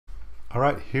All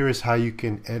right, here is how you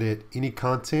can edit any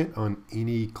content on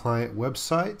any client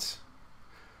website,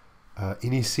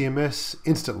 any CMS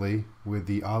instantly with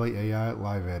the Alli AI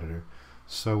Live Editor.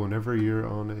 So whenever you're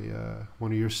on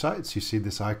one of your sites, you see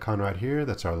this icon right here.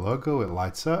 That's our logo. It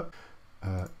lights up.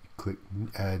 Click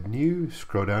Add New.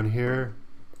 Scroll down here,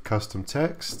 Custom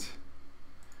Text,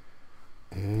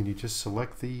 and you just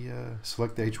select the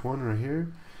H1 right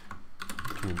here.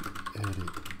 You can edit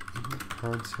any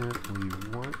content we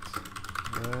want.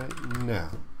 Now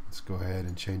let's go ahead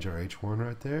and change our H1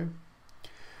 right there,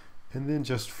 and then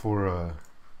just for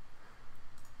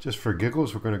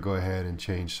giggles, we're going to go ahead and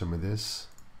change some of this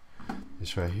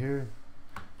right here.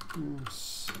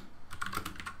 Oops.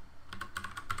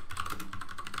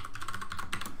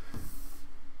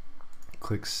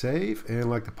 Click save, and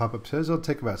like the pop-up says, it'll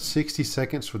take about 60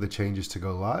 seconds for the changes to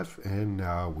go live, and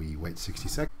now we wait 60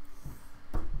 seconds,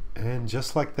 and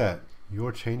just like that,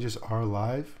 your changes are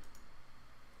live.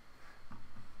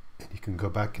 And you can go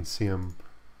back and see them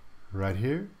right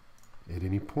here at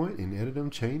any point and edit them,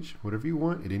 change whatever you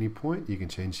want at any point. You can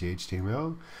change the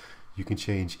HTML. You can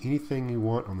change anything you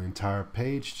want on the entire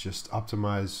page. Just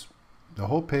optimize the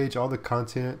whole page, all the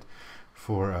content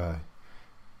for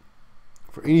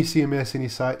any CMS, any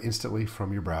site instantly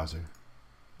from your browser.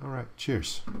 All right,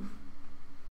 cheers.